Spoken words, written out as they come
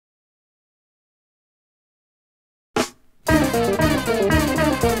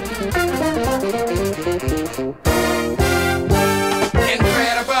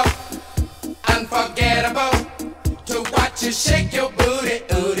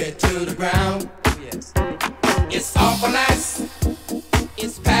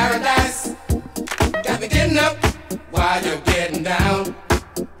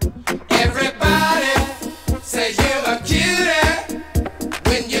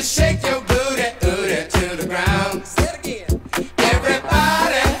shake your booty, booty to the ground. Say it again.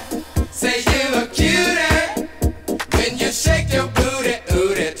 Everybody say you a cutie when you shake your booty,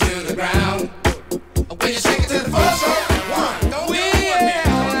 booty to the ground. When you shake it to the first row, one, don't do it with me.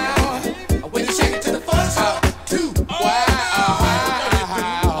 When you shake it to the first row, two,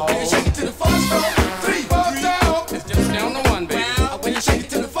 wow. When you shake it to the first row, three, it's just down the one, baby. When you shake it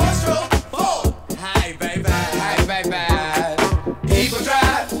to the first row, four, hi, baby, hi, baby. People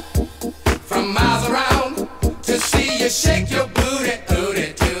drive from miles around to see you shake your booty,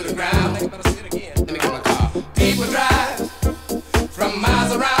 booty to the ground. Let me get my car. People drive from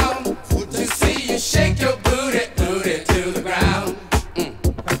miles around to see you shake your booty, booty to the ground.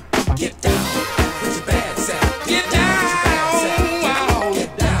 Get down with your bad self. Get down, wow.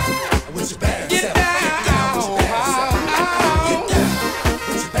 Get down with your bad self. Get down with your bad self. Get down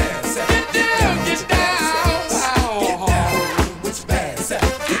with your bad self. Get down, get down, get down with your bad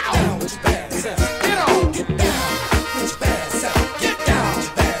self. Get down with your bad self. Get on, get down with your bad self. Get down with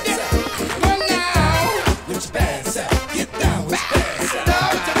your bad self. Come now with your bad self. Get down with your bad self. Get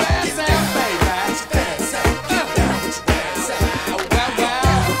down with your bad self, baby. With your bad self. Get down with your bad self.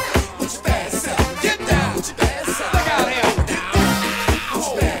 With your bad self. Get down with your bad self. Look out here. Get down with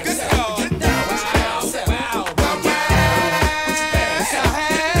your bad self. Get down with your bad self. With your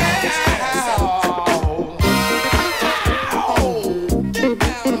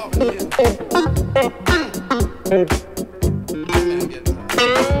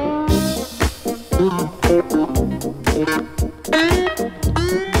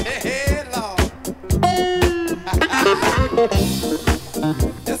Hey, Lord.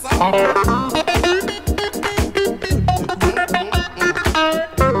 That's all.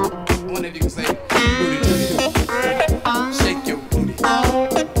 I wonder if you can say booty doody. Shake your booty.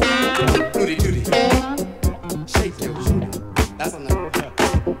 Booty doody. Shake your booty. That's enough.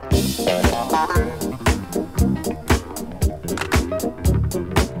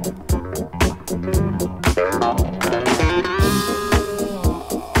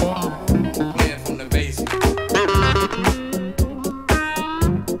 Man from the basement.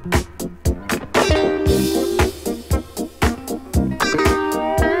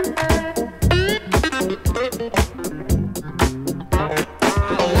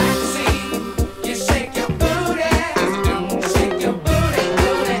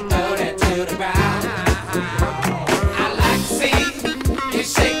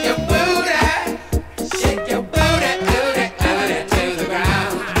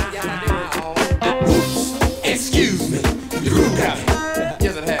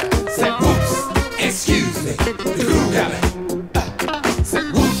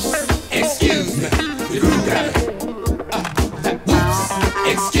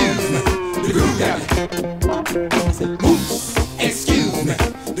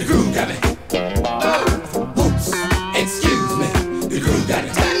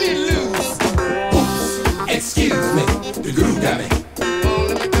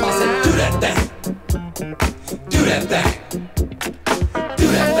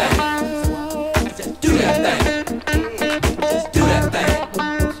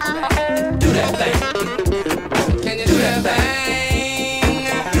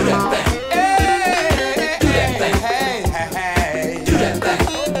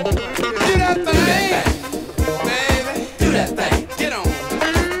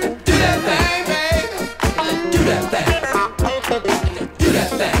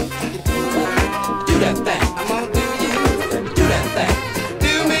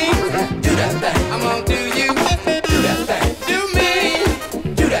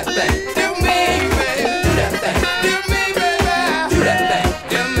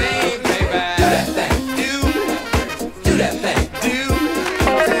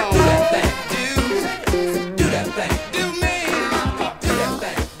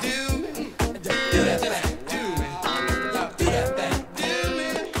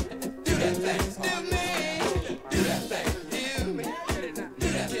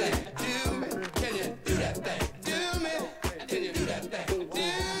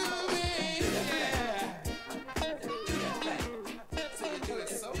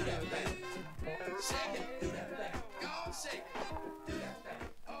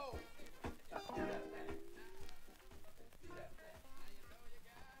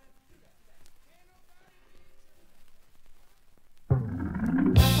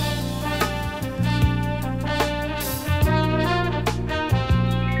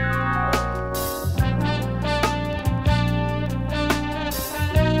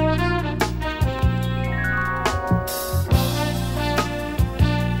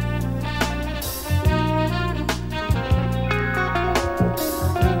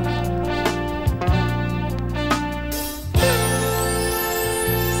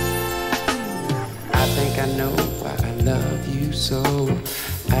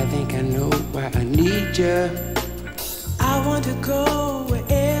 future. I want to go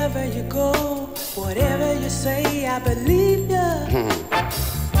wherever you go. Whatever you say, I believe you.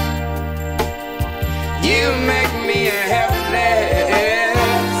 You make me helpless.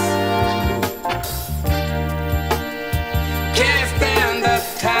 Can't stand the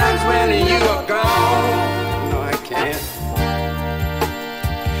times when you are gone. No, I can't.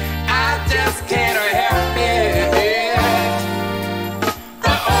 I just can't help it.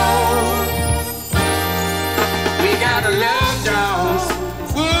 Uh-oh. We got a love Jones.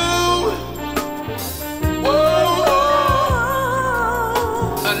 Woo. Whoa.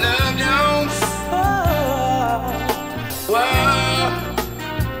 A love Jones. Whoa.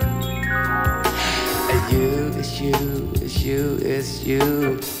 It's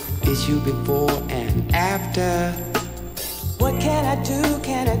you. It's you before and after. What can I do,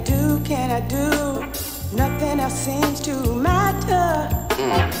 can I do, can I do? Nothing else seems to matter.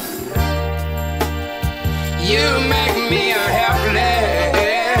 You make me helpless.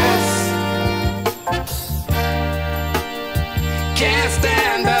 Can't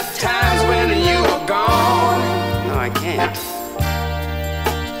stand the times when you are gone. No, I can't.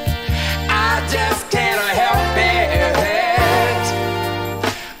 I just can't help it.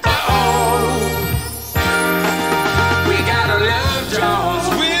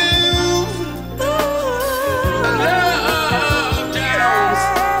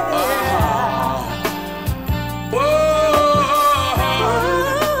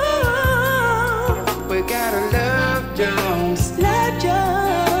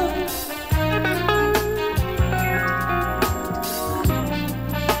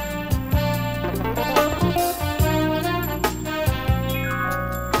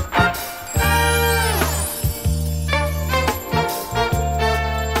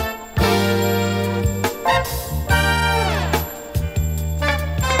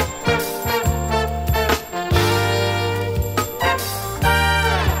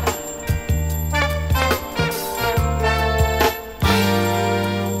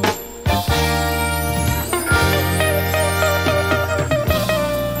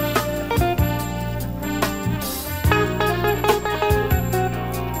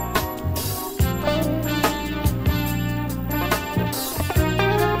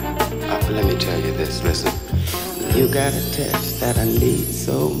 You got a touch that I need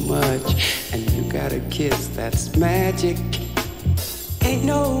so much, and you got a kiss that's magic. Ain't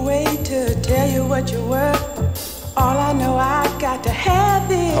no way to tell you what you're worth. All I know, I got to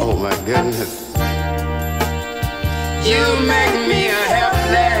have it. Oh my goodness. You make me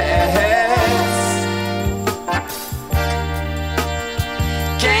helpless.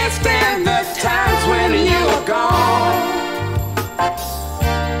 Can't stand the times when you are gone.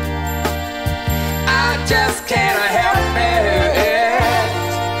 I just can't help it.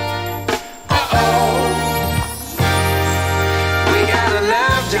 Uh-oh. We got a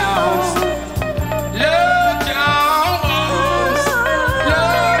love Jones. Love Jones.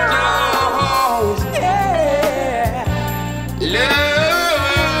 Love Jones. Yeah.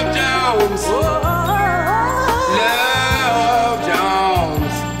 Love Jones. Love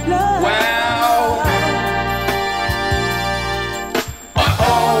Jones. Well.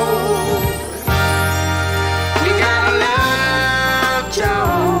 Uh-oh.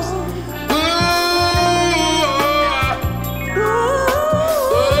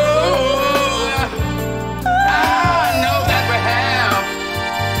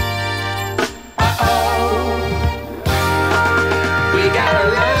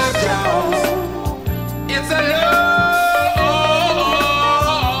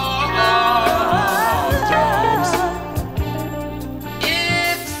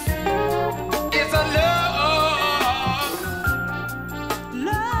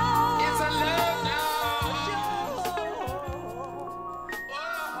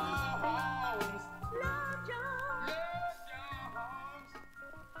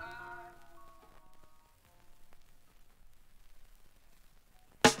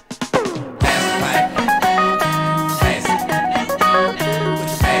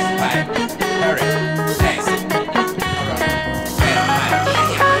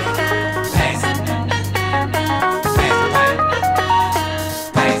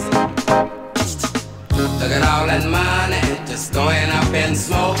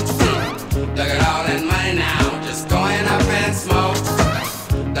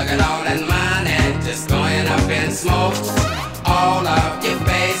 All of your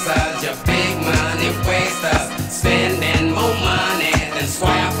faces, your big money wasters, spending more money than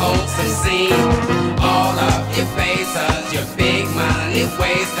swire folks have seen. All of your faces, your big money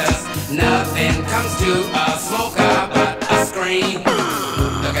wasters, nothing comes to a smoker but a scream.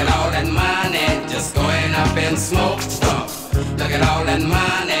 Look at all that money just going that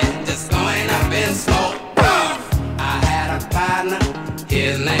money just going up in smoke. I had a partner,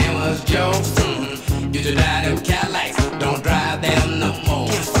 his name was Joe. Used to drive them Cadillacs, don't drive them no more.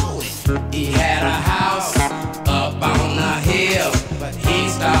 He had a house up on a hill, but he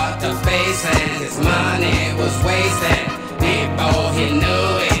started to face and his money was wasted. Before he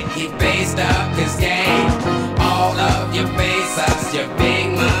knew it, he based up his game. All of your base us, your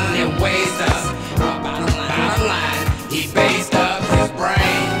big money waste us. Bottom line, he based up his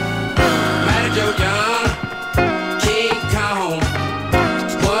brain. Manager Joe Young, King Kong,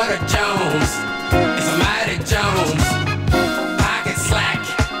 Porter Jones, it's a mighty Jones. Pocket slack,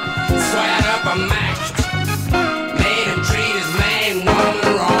 swag up a Mac, made him treat his main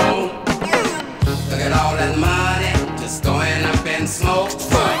woman wrong. Look at all that money just going up in smoke.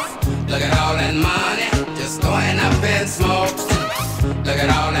 Look at all that money just going up in smoke. Look at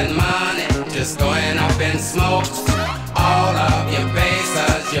all that money just going up in smoke. All of your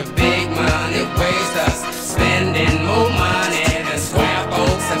basers, your big money wasters, spending more money than square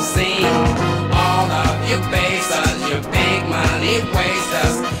folks have seen. All of your basers, your big money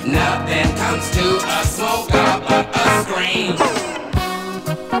wasters, nothing comes to a smoke up but a scream.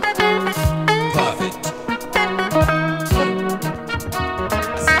 Perfect.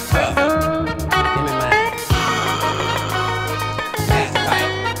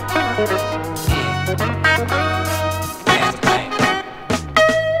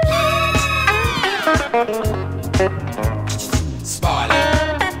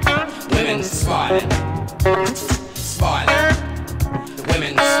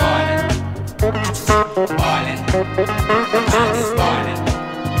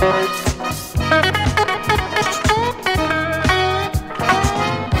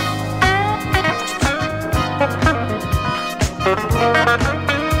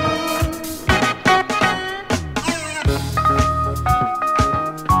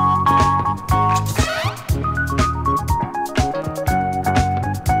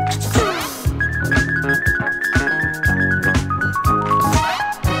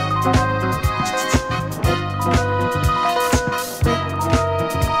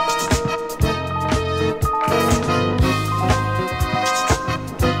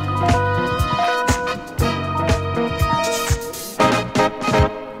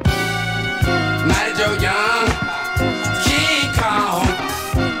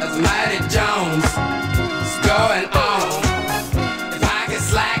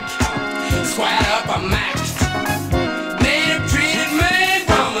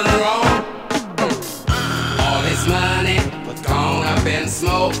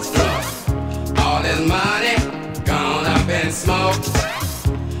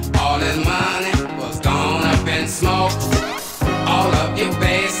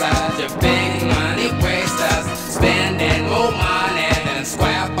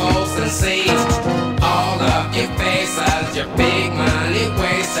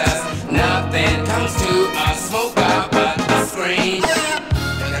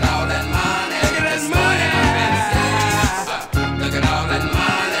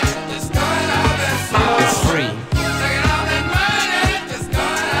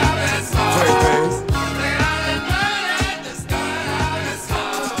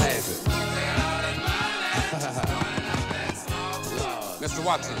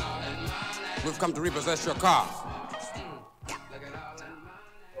 We've come to repossess your car.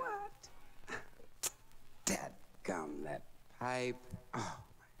 What? Dadgum, that pipe. Oh,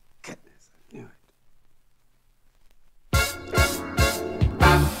 my goodness, I knew it.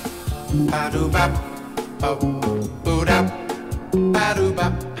 Bop, ba-doo-bop, oh-boo-dop,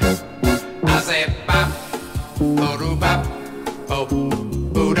 ba-doo-bop. I say bop, oh-doo-bop,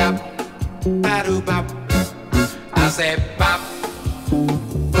 oh-boo-dop, ba-doo-bop. I say bop,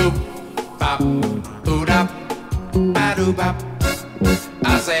 boop, bop, boop-dop, ba-doo-bop.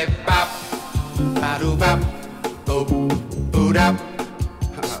 I say bop, ba-doo-bop, boop, boop-dop.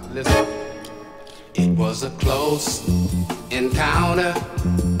 Listen. It was a close encounter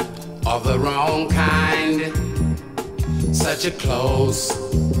of the wrong kind. Such a close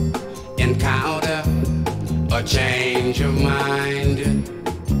encounter, a change of mind.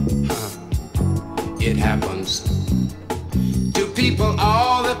 It happens to people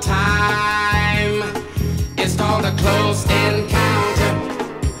all the time. It's called a close encounter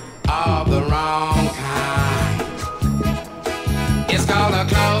of the wrong kind. It's called a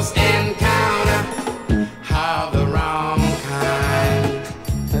close encounter of the wrong kind.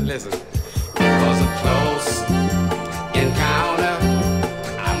 And listen, it was a close encounter.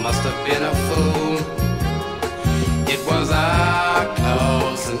 I must have been a fool. It was a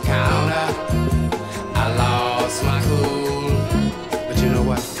close encounter. I lost my cool. But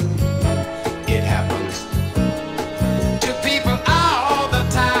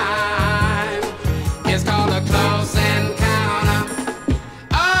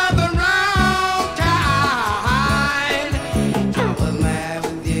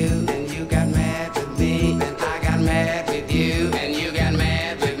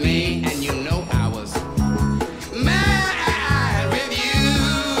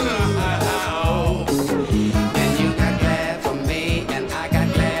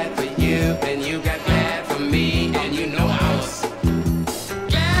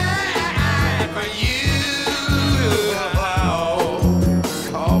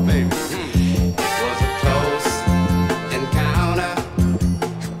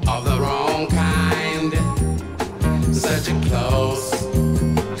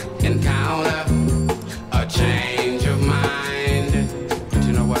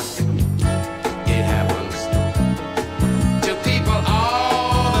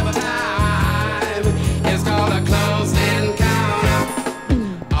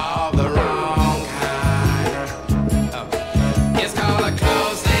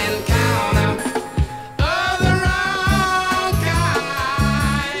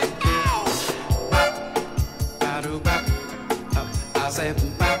say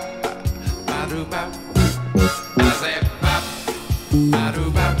bop, ba do bop. I say bop, ba do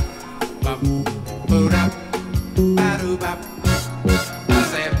bop, bop, boo dop, ba do bop. I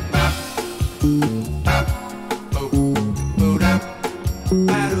say bop, bop, boo, boo dop,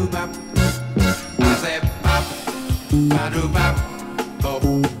 ba do bop. I say bop, ba do bop,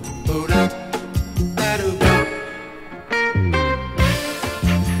 boo, boo dop, ba do bop.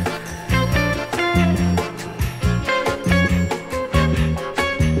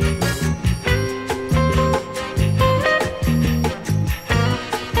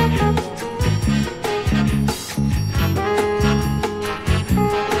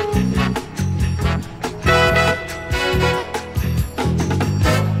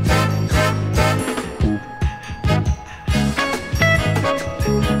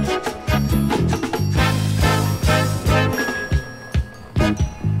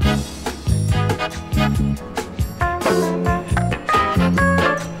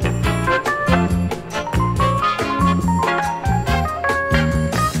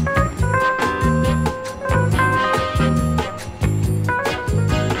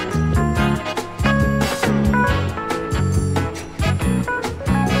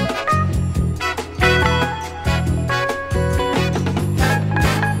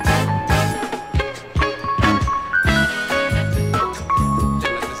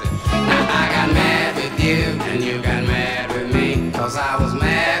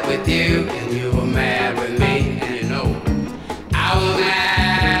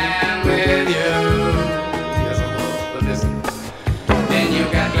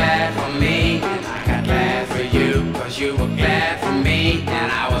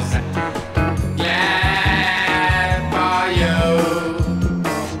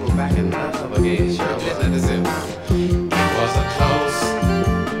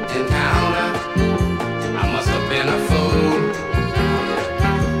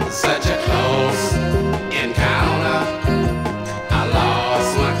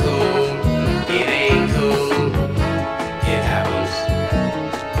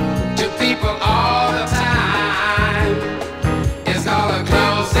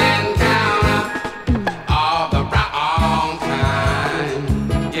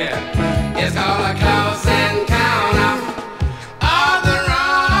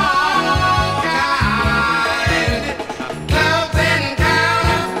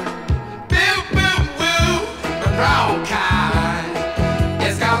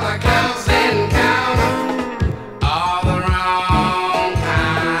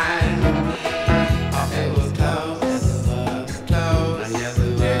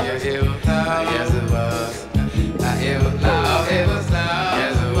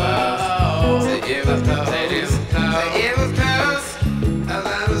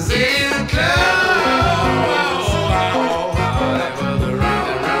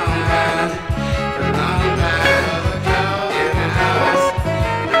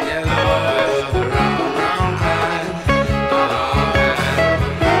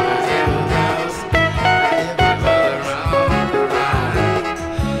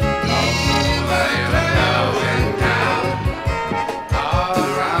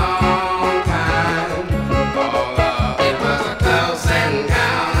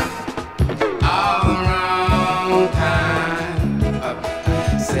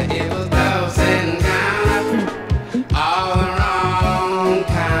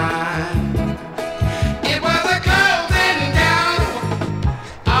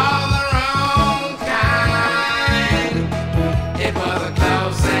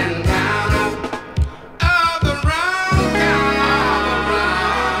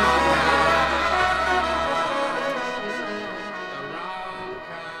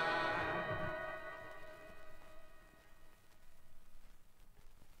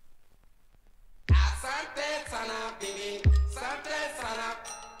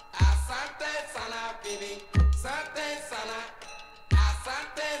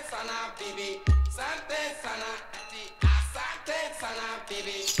 Asante Sana, baby. Asante Sana.